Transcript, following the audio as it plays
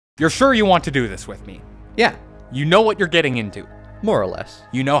You're sure you want to do this with me? Yeah, You know what you're getting into. more or less.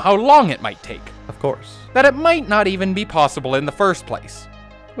 You know how long it might take. Of course. That it might not even be possible in the first place.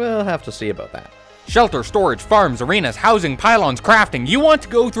 We'll have to see about that. Shelter, storage, farms, arenas, housing, pylons, crafting. You want to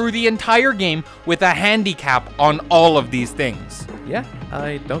go through the entire game with a handicap on all of these things. Yeah,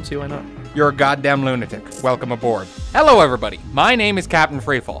 I don't see why not. You're a goddamn lunatic. Welcome aboard. Hello everybody, my name is Captain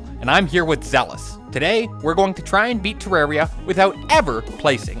Freefall, and I'm here with Zealous. Today, we're going to try and beat Terraria without ever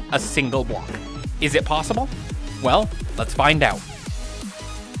placing a single block. Is it possible? Well, let's find out.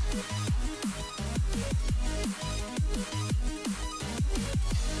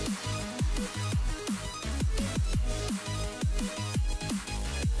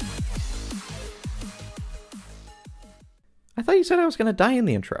 I thought you said I was gonna die in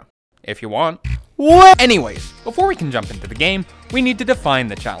the intro. If you want. What? Anyways, before we can jump into the game, we need to define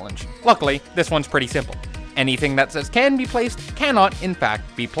the challenge. Luckily, this one's pretty simple. Anything that says can be placed cannot, in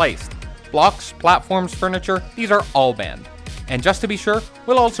fact, be placed. Blocks, platforms, furniture, these are all banned. And just to be sure,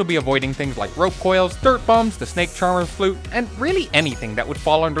 we'll also be avoiding things like rope coils, dirt bombs, the snake charmer's flute, and really anything that would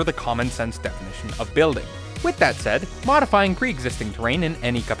fall under the common sense definition of building. With that said, modifying pre-existing terrain in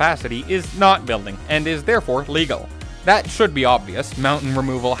any capacity is not building, and is therefore legal. That should be obvious. Mountain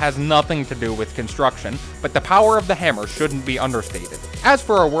removal has nothing to do with construction, but the power of the hammer shouldn't be understated. As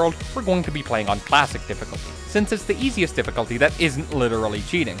for our world, we're going to be playing on classic difficulty, since it's the easiest difficulty that isn't literally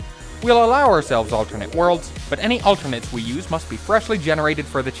cheating. We'll allow ourselves alternate worlds, but any alternates we use must be freshly generated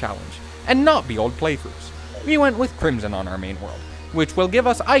for the challenge, and not be old playthroughs. We went with Crimson on our main world, which will give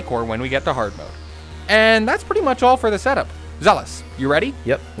us Ichor when we get to hard mode. And that's pretty much all for the setup. Zealous, you ready?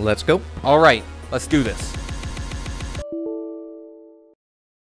 Yep, let's go. Alright, let's do this.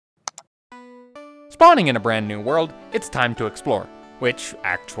 Spawning in a brand new world, it's time to explore, which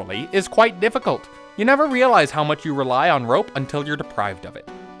actually is quite difficult. You never realize how much you rely on rope until you're deprived of it.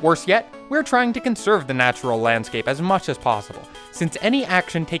 Worse yet, we're trying to conserve the natural landscape as much as possible, since any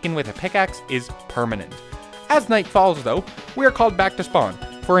action taken with a pickaxe is permanent. As night falls though, we are called back to spawn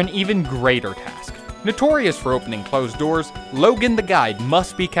for an even greater task. Notorious for opening closed doors, Logan the guide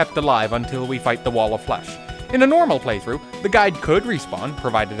must be kept alive until we fight the wall of flesh. In a normal playthrough, the guide could respawn,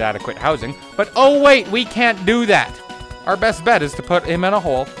 provided adequate housing, but oh wait, we can't do that! Our best bet is to put him in a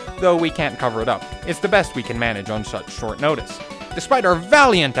hole, though we can't cover it up. It's the best we can manage on such short notice. Despite our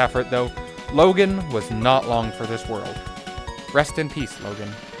valiant effort though, Logan was not long for this world. Rest in peace, Logan,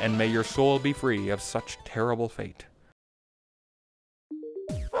 and may your soul be free of such terrible fate.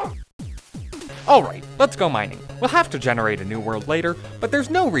 Alright, let's go mining. We'll have to generate a new world later, but there's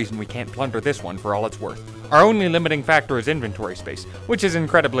no reason we can't plunder this one for all it's worth. Our only limiting factor is inventory space, which is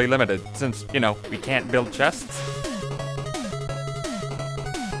incredibly limited since, you know, we can't build chests.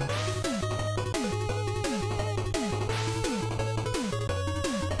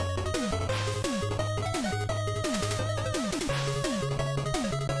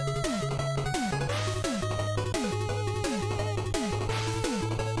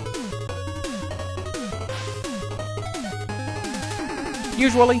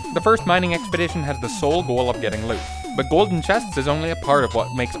 Usually, the first mining expedition has the sole goal of getting loot, but golden chests is only a part of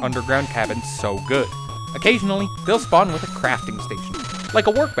what makes underground cabins so good. Occasionally, they'll spawn with a crafting station, like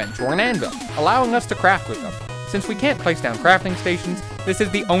a workbench or an anvil, allowing us to craft with them. Since we can't place down crafting stations, this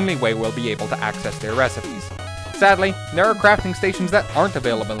is the only way we'll be able to access their recipes. Sadly, there are crafting stations that aren't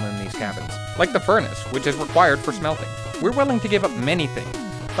available in these cabins, like the furnace, which is required for smelting. We're willing to give up many things,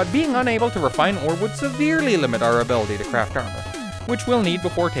 but being unable to refine ore would severely limit our ability to craft armor, which we'll need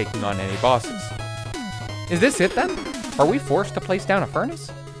before taking on any bosses. Is this it then? Are we forced to place down a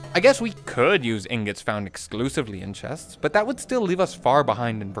furnace? I guess we could use ingots found exclusively in chests, but that would still leave us far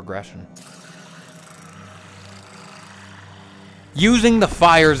behind in progression. Using the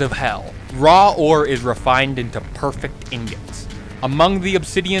fires of hell, raw ore is refined into perfect ingots. Among the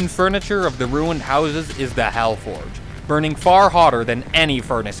obsidian furniture of the ruined houses is the Hell Forge, burning far hotter than any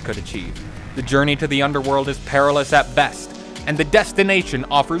furnace could achieve. The journey to the underworld is perilous at best, and the destination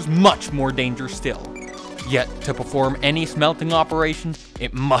offers much more danger still. Yet, to perform any smelting operation,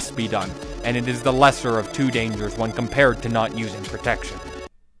 it must be done, and it is the lesser of two dangers when compared to not using protection.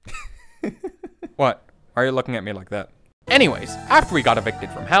 What? Why are you looking at me like that? Anyways, after we got evicted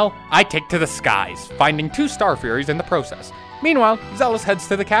from hell, I take to the skies, finding 2 Star Furies in the process. Meanwhile, Zealous heads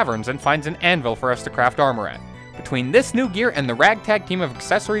to the caverns and finds an anvil for us to craft armor at. Between this new gear and the ragtag team of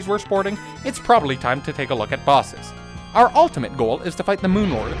accessories we're sporting, it's probably time to take a look at bosses. Our ultimate goal is to fight the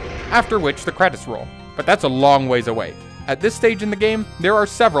Moon Lord, after which the credits roll, but that's a long ways away. At this stage in the game, there are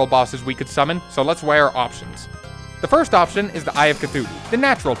several bosses we could summon, so let's weigh our options. The first option is the Eye of Cthulhu, the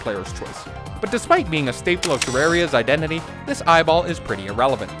natural player's choice. But despite being a staple of Terraria's identity, this eyeball is pretty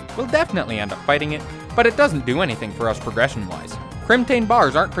irrelevant. We'll definitely end up fighting it, but it doesn't do anything for us progression-wise. Crimtane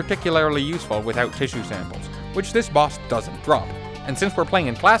bars aren't particularly useful without tissue samples, which this boss doesn't drop. And since we're playing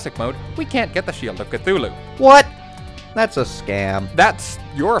in classic mode, we can't get the Shield of Cthulhu. What? That's a scam. That's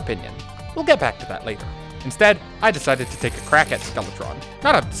your opinion. We'll get back to that later. Instead, I decided to take a crack at Skeletron.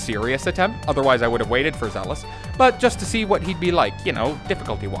 Not a serious attempt, otherwise I would have waited for Zealous, but just to see what he'd be like, you know,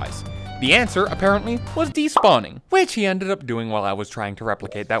 difficulty-wise. The answer, apparently, was despawning, which he ended up doing while I was trying to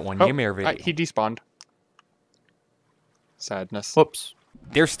replicate that one Ymir video. He despawned. Sadness. Whoops.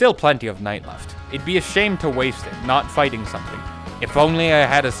 There's still plenty of night left. It'd be a shame to waste it, not fighting something. If only I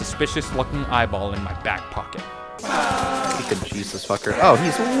had a suspicious-looking eyeball in my back pocket. He could cheese this fucker. Oh,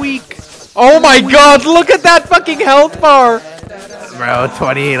 he's weak. Oh my god, look at that fucking health bar! Bro,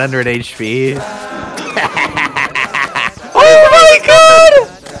 2800 HP. Oh my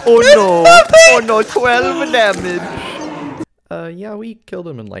god! Oh no. Oh no, 12 damage. Yeah, we killed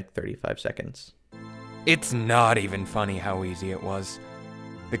him in like 35 seconds. It's not even funny how easy it was.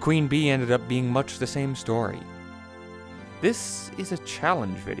 The Queen Bee ended up being much the same story. This is a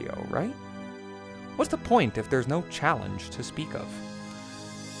challenge video, right? What's the point if there's no challenge to speak of?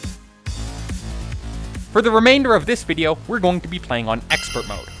 For the remainder of this video, we're going to be playing on Expert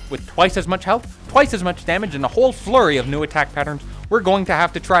mode. With twice as much health, twice as much damage, and a whole flurry of new attack patterns, we're going to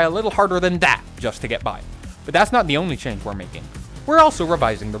have to try a little harder than that just to get by. But that's not the only change we're making. We're also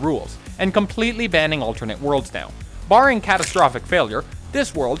revising the rules, and completely banning alternate worlds now. Barring catastrophic failure,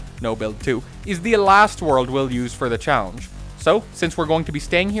 this world, No Build 2, is the last world we'll use for the challenge. So, since we're going to be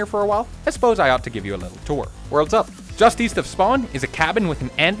staying here for a while, I suppose I ought to give you a little tour. World's up. Just east of spawn is a cabin with an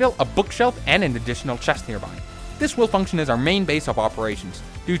anvil, a bookshelf, and an additional chest nearby. This will function as our main base of operations,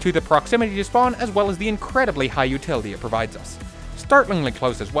 due to the proximity to spawn as well as the incredibly high utility it provides us. Startlingly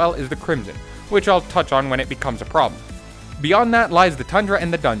close as well is the Crimson, which I'll touch on when it becomes a problem. Beyond that lies the tundra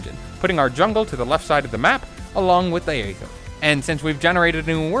and the dungeon, putting our jungle to the left side of the map, along with the Aether. And since we've generated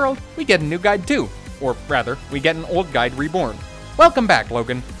a new world, we get a new guide too. Or rather, we get an old guide reborn. Welcome back,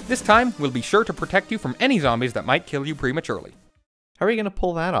 Logan. This time, we'll be sure to protect you from any zombies that might kill you prematurely. How are you gonna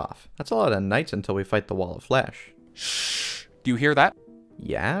pull that off? That's a lot of nights until we fight the Wall of Flesh. Shh. Do you hear that?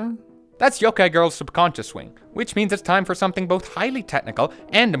 Yeah? That's Yokai Girl's subconscious swing, which means it's time for something both highly technical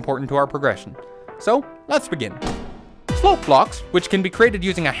and important to our progression. So, let's begin. Slope blocks, which can be created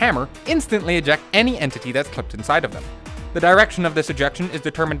using a hammer, instantly eject any entity that's clipped inside of them. The direction of this ejection is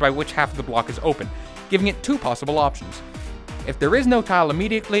determined by which half of the block is open, giving it two possible options. If there is no tile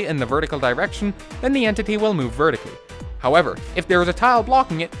immediately in the vertical direction, then the entity will move vertically. However, if there is a tile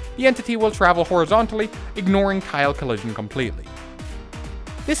blocking it, the entity will travel horizontally, ignoring tile collision completely.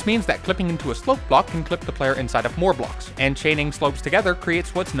 This means that clipping into a slope block can clip the player inside of more blocks, and chaining slopes together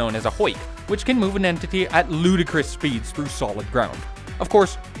creates what's known as a hoik, which can move an entity at ludicrous speeds through solid ground. Of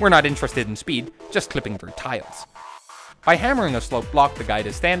course, we're not interested in speed, just clipping through tiles. By hammering a slope block the guide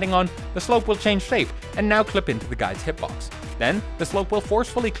is standing on, the slope will change shape and now clip into the guide's hitbox. Then, the slope will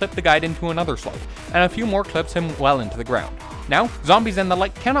forcefully clip the guide into another slope, and a few more clips him well into the ground. Now, zombies and the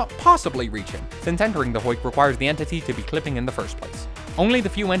like cannot possibly reach him, since entering the hoik requires the entity to be clipping in the first place. Only the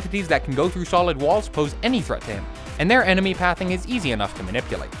few entities that can go through solid walls pose any threat to him, and their enemy pathing is easy enough to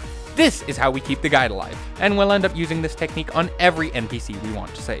manipulate. This is how we keep the guide alive, and we'll end up using this technique on every NPC we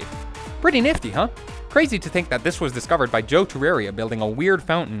want to save. Pretty nifty, huh? Crazy to think that this was discovered by Joe Terraria building a weird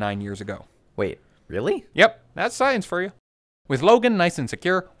fountain 9 years ago. Wait, really? Yep, that's science for you. With Logan nice and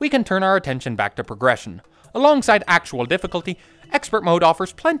secure, we can turn our attention back to progression. Alongside actual difficulty, Expert mode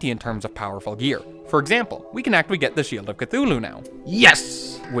offers plenty in terms of powerful gear. For example, we can actually get the Shield of Cthulhu now.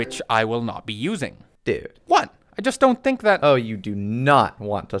 Yes! Which I will not be using. Dude. What? I just don't think that... Oh, you do not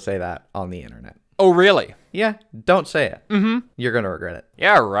want to say that on the internet. Oh, really? Yeah, don't say it. Mm-hmm. You're gonna regret it.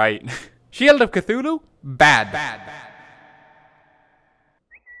 Yeah, right. Shield of Cthulhu? Bad.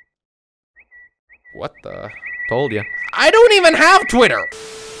 What the? Told you. I don't even have Twitter!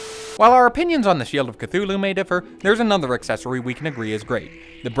 While our opinions on the Shield of Cthulhu may differ, there's another accessory we can agree is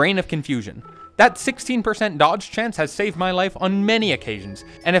great. The Brain of Confusion. That 16% dodge chance has saved my life on many occasions,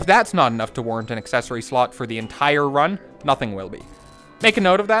 and if that's not enough to warrant an accessory slot for the entire run, nothing will be. Make a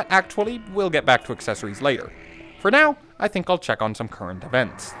note of that, actually, we'll get back to accessories later. For now, I think I'll check on some current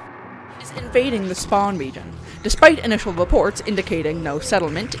events. Is invading the spawn region. Despite initial reports indicating no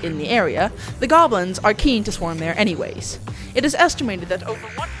settlement in the area, the goblins are keen to swarm there anyways. It is estimated that over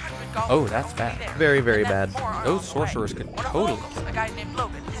 100 goblins... Oh, that's bad. Very, very bad. Those sorcerers could totally kill a guy named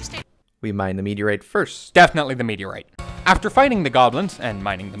Logan has stated... We mine the meteorite first. Definitely the meteorite. After fighting the goblins and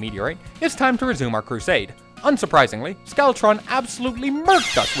mining the meteorite, it's time to resume our crusade. Unsurprisingly, Skeletron absolutely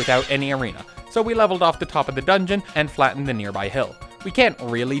murked us without any arena, so we leveled off the top of the dungeon and flattened the nearby hill. We can't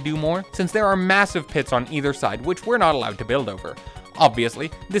really do more, since there are massive pits on either side which we're not allowed to build over. Obviously,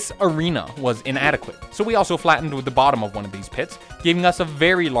 this arena was inadequate, so we also flattened with the bottom of one of these pits, giving us a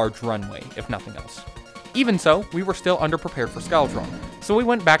very large runway, if nothing else. Even so, we were still underprepared for Skeletron, so we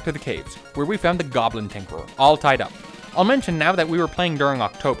went back to the caves, where we found the Goblin Tinkerer, all tied up. I'll mention now that we were playing during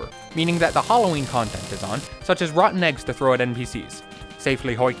October, meaning that the Halloween content is on, such as rotten eggs to throw at NPCs.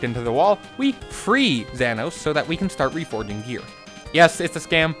 Safely hoiked into the wall, we free Xanos so that we can start reforging gear. Yes, it's a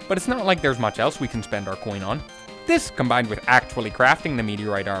scam, but it's not like there's much else we can spend our coin on. This, combined with actually crafting the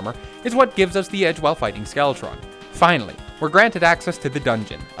meteorite armor, is what gives us the edge while fighting Skeletron. Finally, we're granted access to the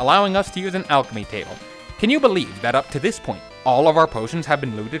dungeon, allowing us to use an alchemy table. Can you believe that up to this point, all of our potions have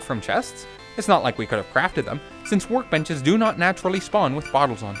been looted from chests? It's not like we could have crafted them, since workbenches do not naturally spawn with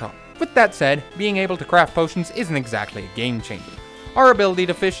bottles on top. With that said, being able to craft potions isn't exactly a game changer. Our ability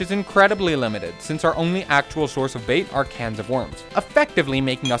to fish is incredibly limited, since our only actual source of bait are cans of worms, effectively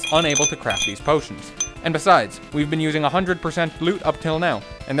making us unable to craft these potions. And besides, we've been using 100% loot up till now,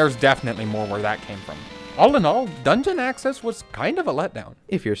 and there's definitely more where that came from. All in all, dungeon access was kind of a letdown.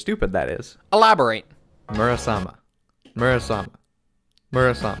 If you're stupid, that is. Elaborate. Murasama. Murasama.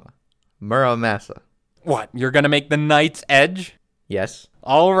 Murasama. Muramasa. What, you're gonna make the Knight's Edge? Yes.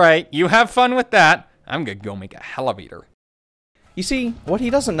 Alright, you have fun with that. I'm gonna go make a elevator. You see, what he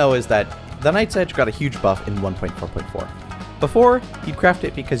doesn't know is that the Knight's Edge got a huge buff in 1.4.4. Before, you'd craft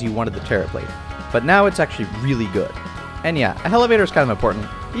it because you wanted the Terra Blade, but now it's actually really good. And yeah, a elevator is kind of important.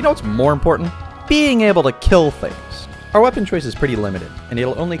 You know what's more important? Being able to kill things. Our weapon choice is pretty limited, and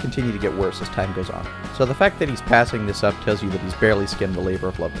it'll only continue to get worse as time goes on. So the fact that he's passing this up tells you that he's barely skimmed the labor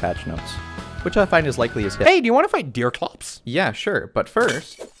of love patch notes, which I find is likely his hit. Hey, do you want to fight Deerclops? Yeah, sure, but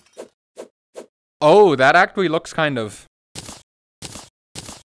first... Oh, that actually looks kind of...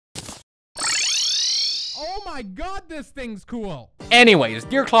 Oh my god, this thing's cool! Anyways,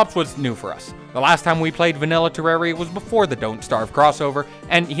 Deerclops was new for us. The last time we played Vanilla Terraria was before the Don't Starve crossover,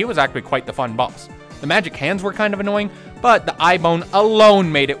 and he was actually quite the fun boss. The magic hands were kind of annoying, but the eye bone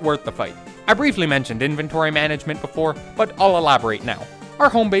alone made it worth the fight. I briefly mentioned inventory management before, but I'll elaborate now. Our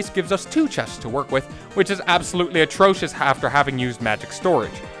home base gives us 2 chests to work with, which is absolutely atrocious after having used magic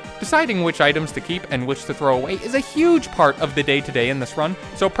storage. Deciding which items to keep and which to throw away is a huge part of the day-to-day in this run,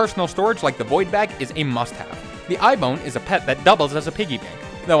 so personal storage like the Void Bag is a must-have. The eye bone is a pet that doubles as a piggy bank,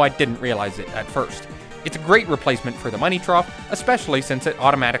 though I didn't realize it at first. It's a great replacement for the money trough, especially since it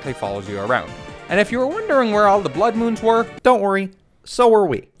automatically follows you around. And if you were wondering where all the blood moons were, Don't worry, so were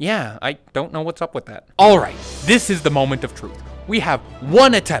we. yeah, I don't know what's up with that. Alright, this is the moment of truth. We have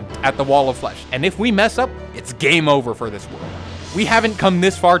 1 attempt at the Wall of Flesh, and if we mess up, it's game over for this world. We haven't come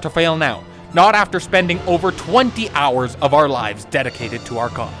this far to fail now, not after spending over 20 hours of our lives dedicated to our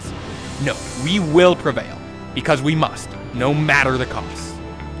cause. No, we will prevail, because we must, no matter the cost.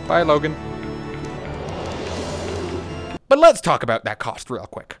 Bye, Logan. But let's talk about that cost real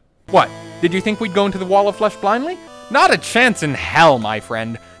quick. What, did you think we'd go into the Wall of Flesh blindly? Not a chance in hell, my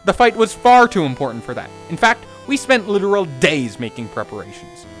friend. The fight was far too important for that. In fact, we spent literal days making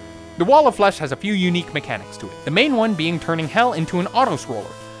preparations. The Wall of Flesh has a few unique mechanics to it, the main one being turning hell into an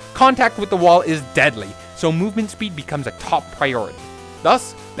auto-scroller. Contact with the wall is deadly, so movement speed becomes a top priority.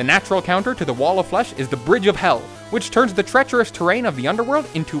 Thus, the natural counter to the Wall of Flesh is the Bridge of Hell, which turns the treacherous terrain of the underworld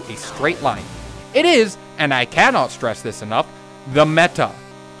into a straight line. It is, and I cannot stress this enough, the meta.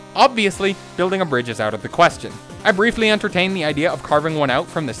 Obviously, building a bridge is out of the question. I briefly entertained the idea of carving one out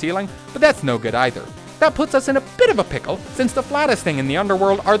from the ceiling, but that's no good either. That puts us in a bit of a pickle, since the flattest thing in the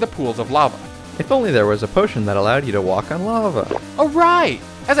underworld are the pools of lava. If only there was a potion that allowed you to walk on lava. Oh right!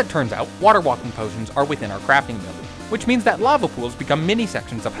 As it turns out, water walking potions are within our crafting building, which means that lava pools become mini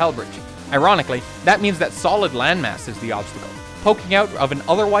sections of Hellbridge. Ironically, that means that solid landmass is the obstacle, poking out of an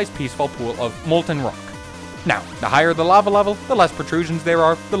otherwise peaceful pool of molten rock. Now, the higher the lava level, the less protrusions there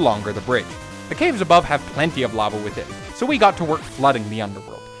are, the longer the bridge. The caves above have plenty of lava within, so we got to work flooding the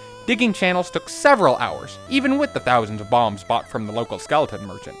underworld. Digging channels took several hours, even with the thousands of bombs bought from the local skeleton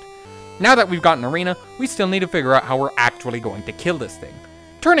merchant. Now that we've got an arena, we still need to figure out how we're actually going to kill this thing.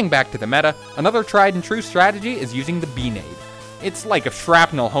 Turning back to the meta, another tried and true strategy is using the Bee-Nade. It's like if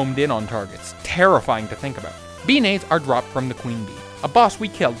shrapnel homed in on targets, terrifying to think about. Bee-Nades are dropped from the Queen Bee, a boss we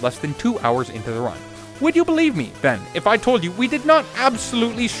killed less than 2 hours into the run. Would you believe me, then, if I told you we did not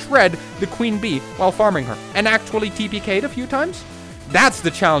absolutely shred the Queen Bee while farming her, and actually TPK'd a few times? That's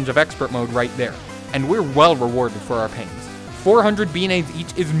the challenge of expert mode right there, and we're well rewarded for our pains. 400 Bee-Nades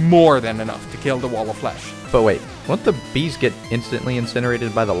each is more than enough to kill the Wall of Flesh. But wait, won't the bees get instantly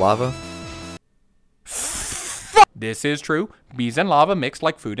incinerated by the lava? This is true. Bees and lava mix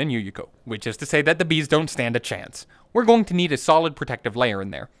like food and Yu-Gi-Oh, which is to say that the bees don't stand a chance. We're going to need a solid protective layer in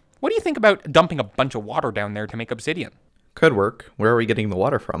there. What do you think about dumping a bunch of water down there to make obsidian? Could work. Where are we getting the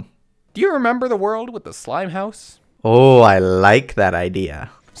water from? Do you remember the world with the slime house? Oh, I like that idea.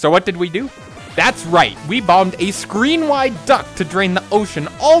 So what did we do? That's right, we bombed a screen-wide duct to drain the ocean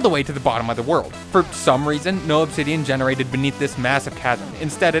all the way to the bottom of the world. For some reason, no obsidian generated beneath this massive chasm.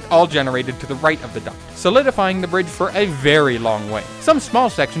 Instead, it all generated to the right of the duct, solidifying the bridge for a very long way. Some small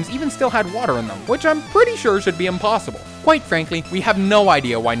sections even still had water in them, which I'm pretty sure should be impossible. Quite frankly, we have no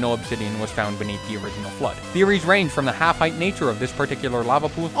idea why no obsidian was found beneath the original flood. Theories range from the half-height nature of this particular lava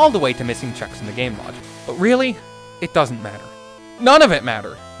pool all the way to missing checks in the game logic. But really, it doesn't matter. None of it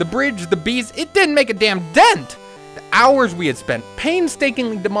mattered. The bridge, the bees, it didn't make a damn dent! The hours we had spent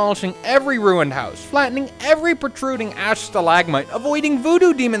painstakingly demolishing every ruined house, flattening every protruding ash stalagmite, avoiding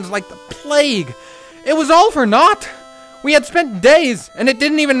voodoo demons like the plague. It was all for naught. We had spent days, and it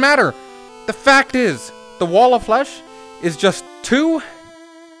didn't even matter. The fact is, the wall of flesh is just too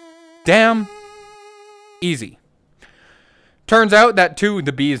damn easy. Turns out that to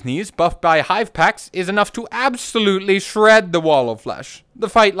the bee's knees, buffed by hive packs, is enough to absolutely shred the wall of flesh. The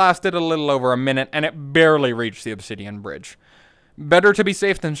fight lasted a little over a minute, and it barely reached the obsidian bridge. Better to be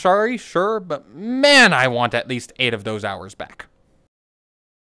safe than sorry, sure, but man, I want at least 8 of those hours back.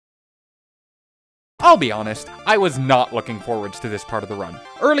 I'll be honest, I was not looking forwards to this part of the run.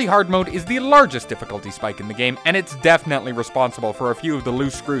 Early hard mode is the largest difficulty spike in the game, and it's definitely responsible for a few of the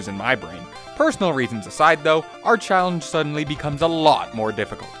loose screws in my brain. Personal reasons aside though, our challenge suddenly becomes a lot more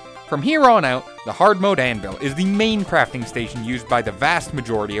difficult. From here on out, the hard mode anvil is the main crafting station used by the vast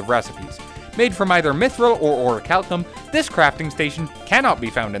majority of recipes. Made from either mithril or orichalcum, this crafting station cannot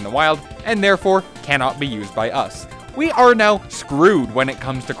be found in the wild, and therefore cannot be used by us. We are now screwed when it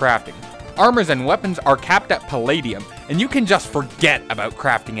comes to crafting. Armors and weapons are capped at palladium, and you can just forget about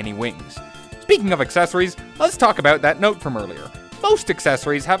crafting any wings. Speaking of accessories, let's talk about that note from earlier. Most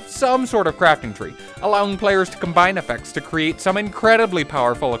accessories have some sort of crafting tree, allowing players to combine effects to create some incredibly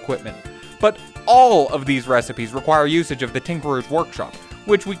powerful equipment. But all of these recipes require usage of the Tinkerer's Workshop,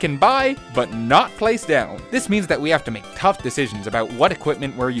 which we can buy, but not place down. This means that we have to make tough decisions about what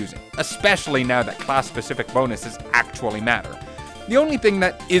equipment we're using, especially now that class-specific bonuses actually matter. The only thing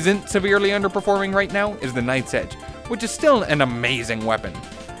that isn't severely underperforming right now is the Knight's Edge, which is still an amazing weapon.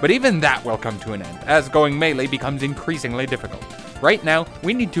 But even that will come to an end, as going melee becomes increasingly difficult. Right now,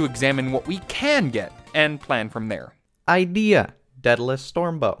 we need to examine what we can get, and plan from there. Idea. Daedalus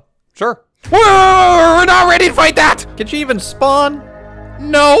Stormbow. Sure. Whoa, we're not ready to fight that! Can she even spawn?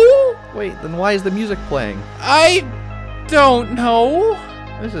 No! Wait, then why is the music playing? I don't know.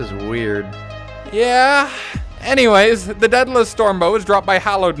 This is weird. Yeah. Anyways, the Daedalus Stormbow is dropped by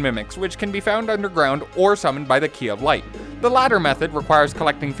hallowed mimics, which can be found underground or summoned by the Key of Light. The latter method requires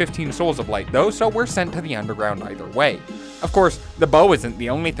collecting 15 Souls of Light though, so we're sent to the underground either way. Of course, the bow isn't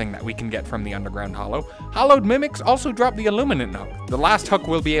the only thing that we can get from the underground hollow. Hallowed mimics also drop the Illuminant hook, the last hook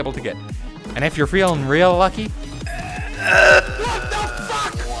we'll be able to get. And if you're feeling real lucky... What the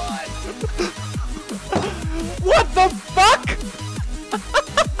fuck? What the fuck?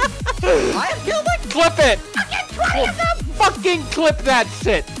 I feel like clip it! Fucking clip that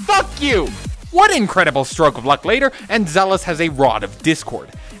shit! Fuck you! What incredible stroke of luck later, and Zealous has a Rod of Discord.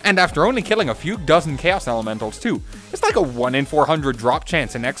 And after only killing a few dozen Chaos Elementals too. It's like a 1 in 400 drop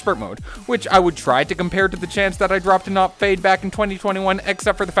chance in Expert mode, which I would try to compare to the chance that I dropped a Not Fade back in 2021,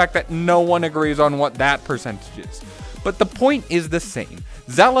 except for the fact that no one agrees on what that percentage is. But the point is the same.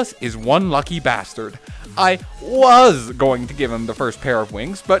 Zealous is one lucky bastard. I was going to give him the first pair of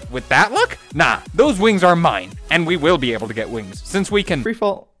wings, but with that luck? Nah, those wings are mine, and we will be able to get wings, since we can...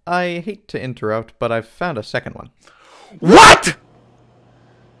 Freefall, I hate to interrupt, but I've found a second one. What?!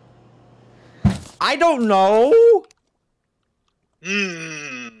 I don't know.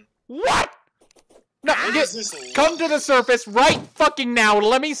 What?! No, come to the surface right fucking now.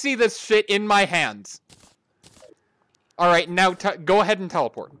 Let me see this shit in my hands. Alright, now go ahead and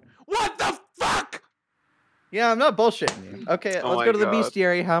teleport. What the fuck?! Yeah, I'm not bullshitting you. Okay, Oh let's go to the God.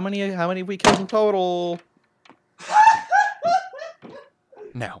 bestiary. How many have we killed in total?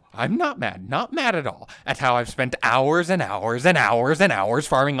 No, I'm not mad at all, at how I've spent hours and hours and hours and hours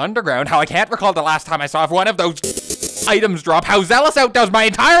farming underground, how I can't recall the last time I saw one of those items drop, how Zealous outdoes my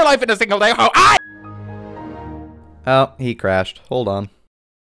entire life in a single day, how I... Oh, he crashed. Hold on.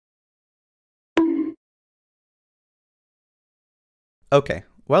 Okay,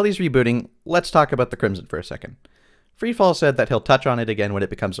 while he's rebooting, let's talk about the Crimson for a second. Freefall said that he'll touch on it again when it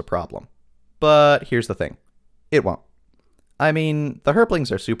becomes a problem. But here's the thing. It won't. I mean, the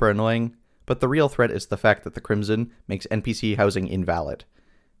Herplings are super annoying, but the real threat is the fact that the Crimson makes NPC housing invalid.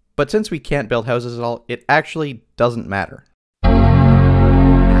 But since we can't build houses at all, it actually doesn't matter.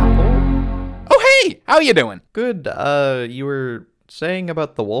 Oh hey, how you doing? Good, you were saying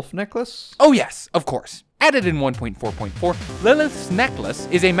about the wolf necklace? Oh yes, of course. Added in 1.4.4, Lilith's Necklace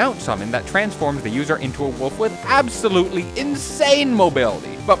is a mount summon that transforms the user into a wolf with absolutely insane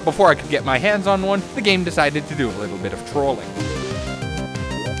mobility. But before I could get my hands on one, the game decided to do a little bit of trolling.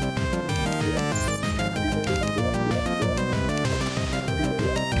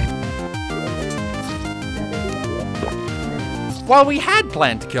 While we had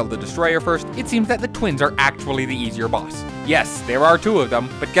planned to kill the Destroyer first, it seems that the twins are actually the easier boss. Yes, there are two of them,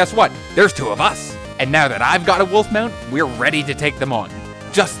 but guess what? There's two of us! And now that I've got a wolf mount, we're ready to take them on.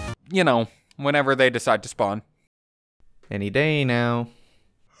 Just, you know, whenever they decide to spawn. Any day now.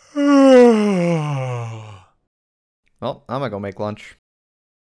 Well, I'm gonna go make lunch.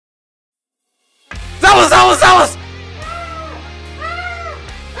 Zealous, Zealous, Zealous!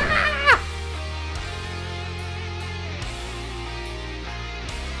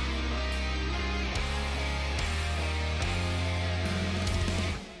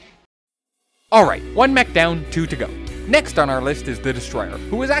 Alright, one mech down, two to go. Next on our list is the Destroyer,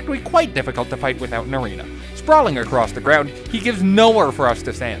 who is actually quite difficult to fight without an arena. Sprawling across the ground, he gives nowhere for us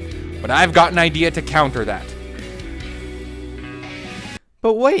to stand. But I've got an idea to counter that.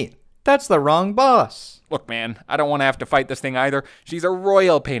 But wait, that's the wrong boss. Look man, I don't want to have to fight this thing either. She's a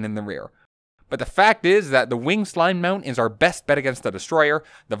royal pain in the rear. But the fact is that the Wing Slime mount is our best bet against the Destroyer,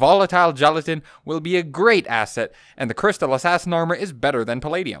 the Volatile Gelatin will be a great asset, and the Crystal Assassin armor is better than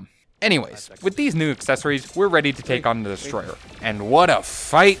Palladium. Anyways, with these new accessories, we're ready to take on the Destroyer. And what a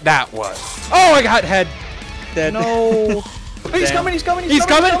fight that was! Oh, I got head. Dead. No. He's coming, he's coming, He's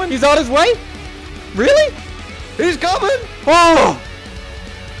coming. He's on his way. Really? He's coming. Oh.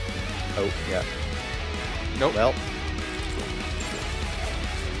 Oh, yeah. Nope. Well.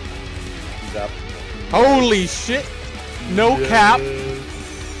 He's up. Holy shit. No cap.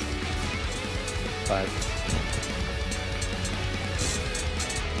 5.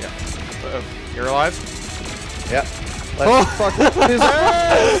 You're alive? Yep. Let's fuck his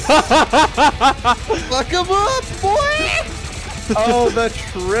ass! Fuck him up, boy! Oh, the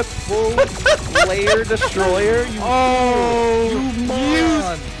triple layer destroyer! You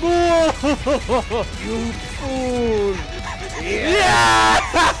moron! You fool! Yeah!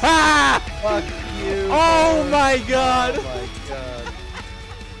 Fuck you! Oh my god! Oh my god!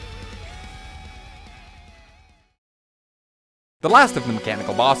 The last of the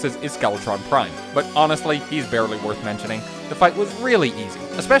mechanical bosses is Skeletron Prime, but honestly, he's barely worth mentioning. The fight was really easy,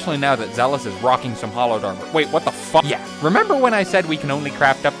 especially now that Zealous is rocking some hollowed armor. Wait, what the fuck? Yeah, remember when I said we can only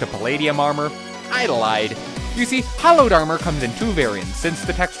craft up to Palladium armor? I lied. You see, hollowed armor comes in two variants since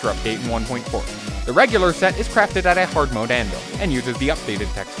the texture update in 1.4. The regular set is crafted at a hard mode anvil, and uses the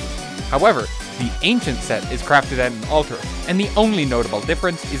updated textures. However, the ancient set is crafted at an altar, and the only notable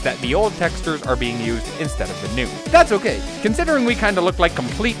difference is that the old textures are being used instead of the new. That's okay, considering we kinda look like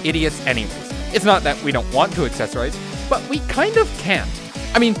complete idiots anyways. It's not that we don't want to accessorize, but we kind of can't.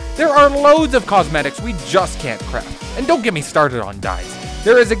 I mean, there are loads of cosmetics we just can't craft, and don't get me started on dyes.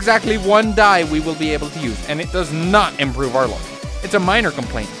 There is exactly one dye we will be able to use, and it does not improve our look. It's a minor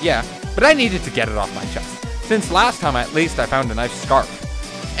complaint, yeah, but I needed to get it off my chest. Since last time at least I found a nice scarf.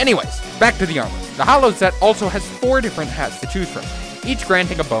 Anyways, back to the armor. The Hallowed set also has 4 different hats to choose from, each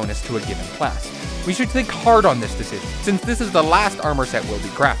granting a bonus to a given class. We should think hard on this decision, since this is the last armor set we'll be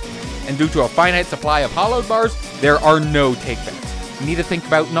crafting, and due to a finite supply of Hallowed bars, there are no takebacks. We need to think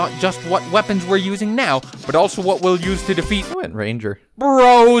about not just what weapons we're using now, but also what we'll use to defeat— I went Ranger.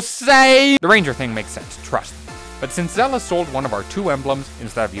 Bro, say! The Ranger thing makes sense, trust me. But since Zealous sold one of our 2 emblems,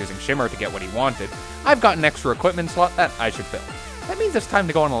 instead of using Shimmer to get what he wanted, I've got an extra equipment slot that I should fill. That means it's time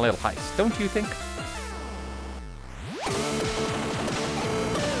to go on a little heist, don't you think?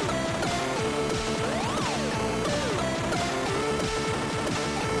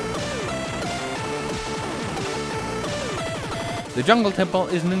 The Jungle Temple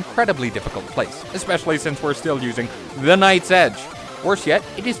is an incredibly difficult place, especially since we're still using the Knight's Edge. Worse yet,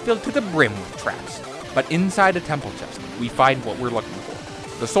 it is filled to the brim with traps. But inside a temple chest, we find what we're looking for.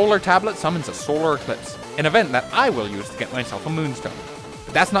 The Solar Tablet summons a solar eclipse, an event that I will use to get myself a Moonstone.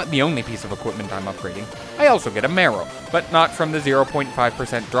 But that's not the only piece of equipment I'm upgrading. I also get a Marrow, but not from the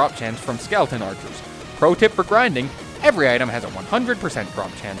 0.5% drop chance from Skeleton Archers. Pro tip for grinding, every item has a 100%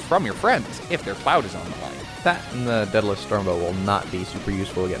 drop chance from your friends if their cloud is on the line. That and the Deadless Stormbow will not be super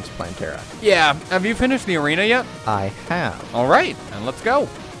useful against Plantera. Yeah, have you finished the arena yet? I have. Alright, then let's go.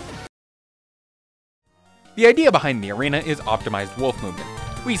 The idea behind the arena is optimized wolf movement.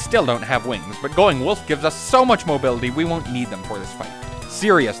 We still don't have wings, but going wolf gives us so much mobility we won't need them for this fight.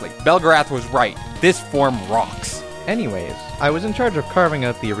 Seriously, Belgarath was right. This form rocks. Anyways, I was in charge of carving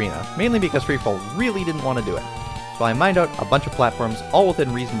out the arena, mainly because Freefall really didn't want to do it. So I mined out a bunch of platforms, all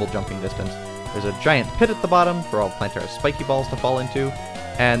within reasonable jumping distance. There's a giant pit at the bottom for all Planter's spiky balls to fall into,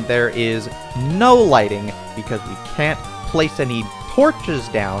 and there is no lighting because we can't place any torches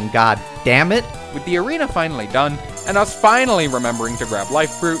down, god damn it! With the arena finally done, and us finally remembering to grab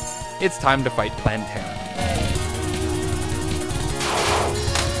Life Fruit, it's time to fight Plantera.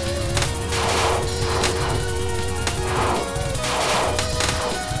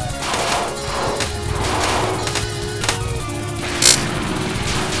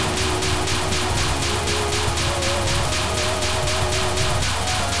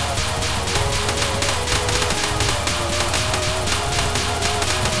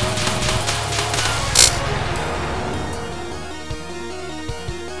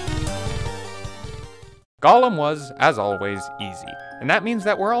 Golem was, as always, easy, and that means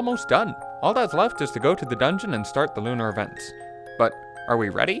that we're almost done. All that's left is to go to the dungeon and start the lunar events. But are we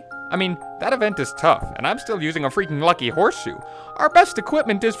ready? I mean, that event is tough, and I'm still using a freaking lucky horseshoe. Our best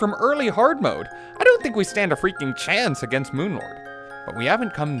equipment is from early hard mode. I don't think we stand a freaking chance against Moonlord. But we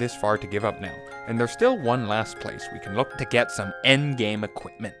haven't come this far to give up now, and there's still one last place we can look to get some endgame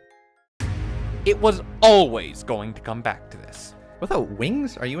equipment. It was always going to come back to this. Without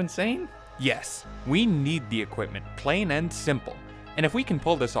wings? Are you insane? Yes, we need the equipment, plain and simple. And if we can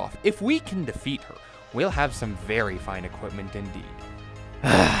pull this off, if we can defeat her, we'll have some very fine equipment indeed.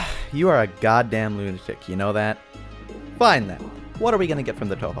 You are a goddamn lunatic, you know that? Fine then. What are we gonna get from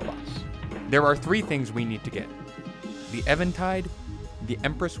the Toho boss? There are 3 things we need to get. The Eventide, the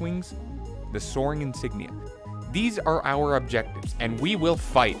Empress wings, the Soaring Insignia. These are our objectives, and we will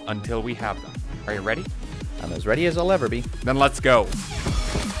fight until we have them. Are you ready? I'm as ready as I'll ever be. Then let's go.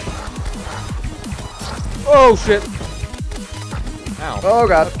 Oh shit! Ow. Oh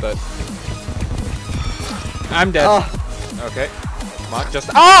god. But I'm dead. Oh. Okay. Come on, just.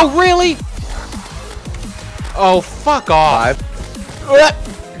 Oh, really? Oh, fuck off.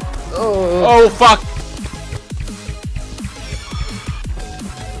 5. Oh, fuck.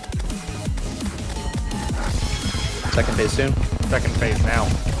 Second phase soon. Second phase now.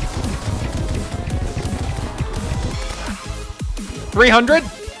 300?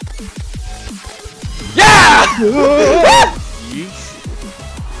 Yeah! Yeesh.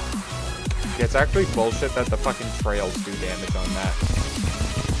 Yeah, it's actually bullshit that the fucking trails do damage on that.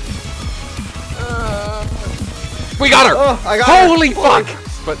 We got her! Oh, I got her! Holy fuck!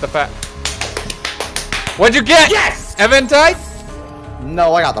 But the fact. What'd you get? Yes! Eventide?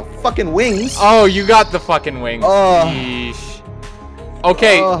 No, I got the fucking wings. Oh, you got the fucking wings. Oh. Yeesh.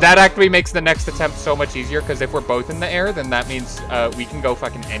 Okay, that actually makes the next attempt so much easier, because if we're both in the air, then that means we can go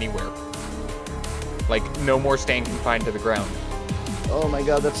fucking anywhere. Like, no more staying confined to the ground. Oh my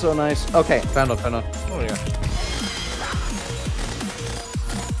god, that's so nice. Okay, found one. Oh, yeah.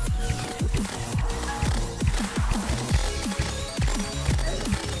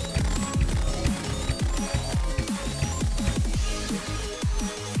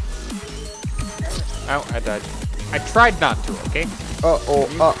 Ow, I died. I tried not to, okay?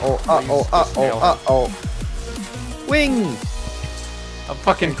 Wings! A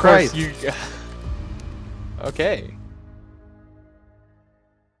fucking Christ, you... Okay.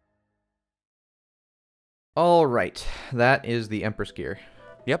 Alright, that is the Empress gear.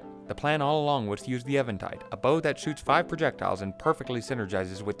 Yep, the plan all along was to use the Eventide, a bow that shoots 5 projectiles and perfectly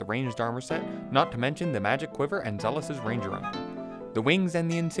synergizes with the ranged armor set, not to mention the magic quiver and Zealous's ranger emblem. The wings and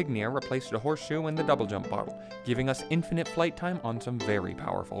the insignia replaced the horseshoe and the double jump bottle, giving us infinite flight time on some very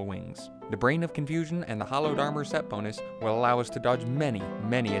powerful wings. The Brain of Confusion and the hollowed armor set bonus will allow us to dodge many,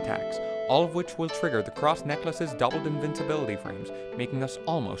 many attacks, all of which will trigger the cross necklace's doubled invincibility frames, making us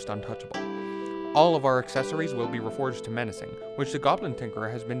almost untouchable. All of our accessories will be reforged to menacing, which the Goblin Tinkerer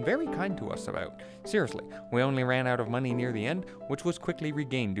has been very kind to us about. Seriously, we only ran out of money near the end, which was quickly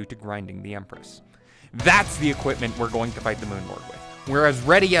regained due to grinding the Empress. That's the equipment we're going to fight the Moonlord with. We're as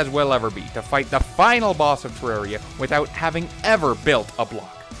ready as we'll ever be to fight the final boss of Terraria without having ever built a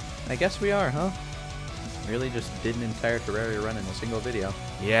block. I guess we are, huh? Really just did an entire Terraria run in a single video.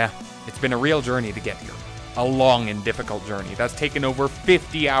 Yeah, it's been a real journey to get here. A long and difficult journey that's taken over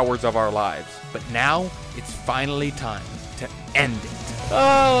 50 hours of our lives. But now, it's finally time to end it.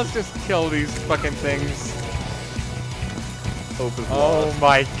 Oh, let's just kill these fucking things. Oh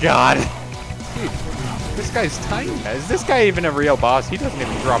my god. Dude, this guy's tiny. Is this guy even a real boss? He doesn't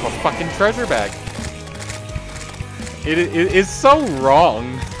even drop a fucking treasure bag. It is so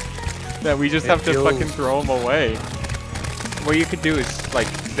wrong that we just have to fucking throw him away. what you could do is, like,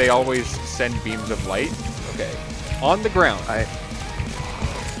 they always send beams of light. Okay. On the ground.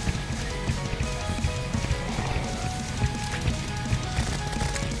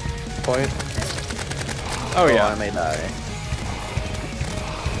 Point. Oh, yeah. I may die.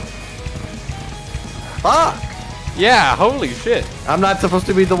 Fuck! Yeah, holy shit. I'm not supposed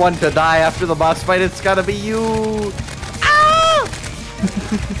to be the one to die after the boss fight. It's gotta be you. Ah!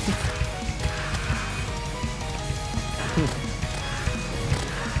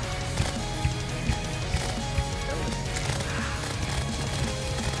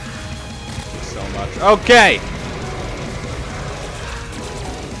 So much. Okay.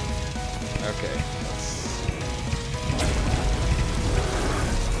 Okay.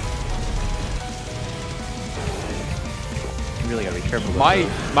 You really gotta be careful.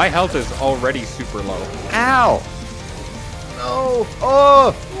 With My health is already super low. Ow! No!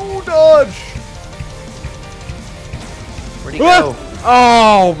 Oh, dodge! Where'd he go?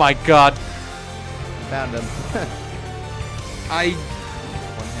 Oh my god. Found him. I.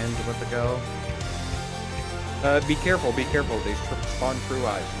 One hand's about to go. Be careful, be careful. They spawn true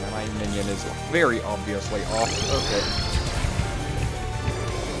eyes. My minion is very obviously off. Okay.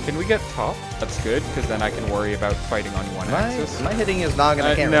 Can we get top? That's good, because then I can worry about fighting on one axis. My hitting is not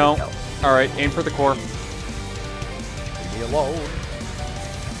gonna can't no. really tell. Alright, aim for the core. Leave me alone.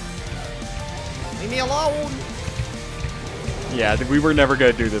 Leave me alone! Yeah, we were never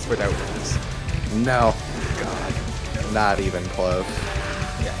gonna do this without this. No. God. Not even close.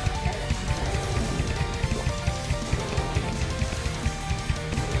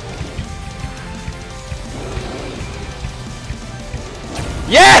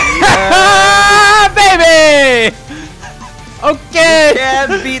 Yeah! Baby! Okay!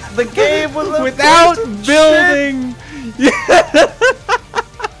 Can't beat the game without building!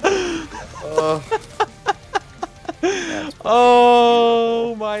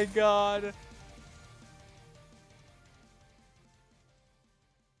 Oh my god.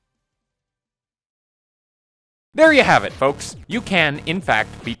 There you have it, folks. You can, in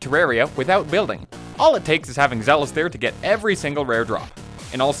fact, beat Terraria without building. All it takes is having Zealous there to get every single rare drop.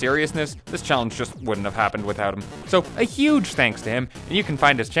 In all seriousness, this challenge just wouldn't have happened without him. So a huge thanks to him, and you can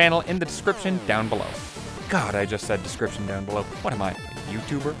find his channel in the description down below. God, I just said description down below. What am I, a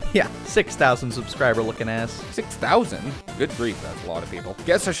YouTuber? Yeah, 6,000 subscriber looking ass. 6,000? Good grief, that's a lot of people.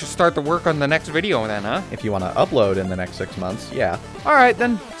 Guess I should start the work on the next video then, huh? If you want to upload in the next 6 months, yeah. Alright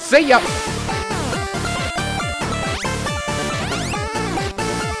then, see ya!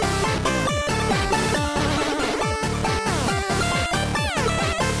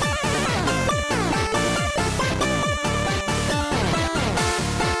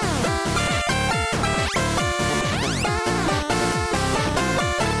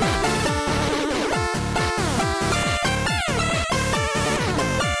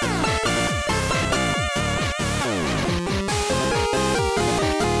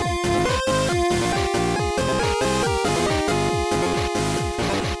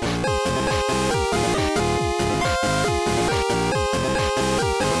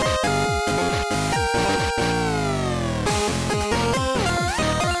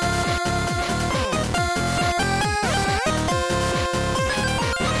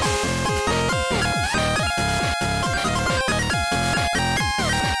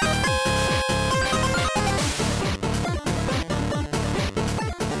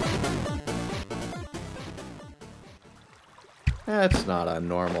 That's not a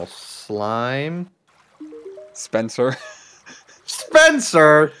normal slime. Spencer.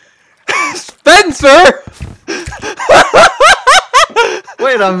 Spencer! Spencer!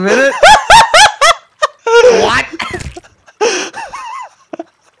 Wait a minute. What?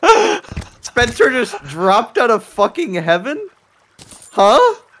 Spencer just dropped out of fucking heaven?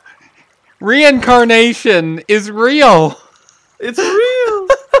 Huh? Reincarnation is real. It's real.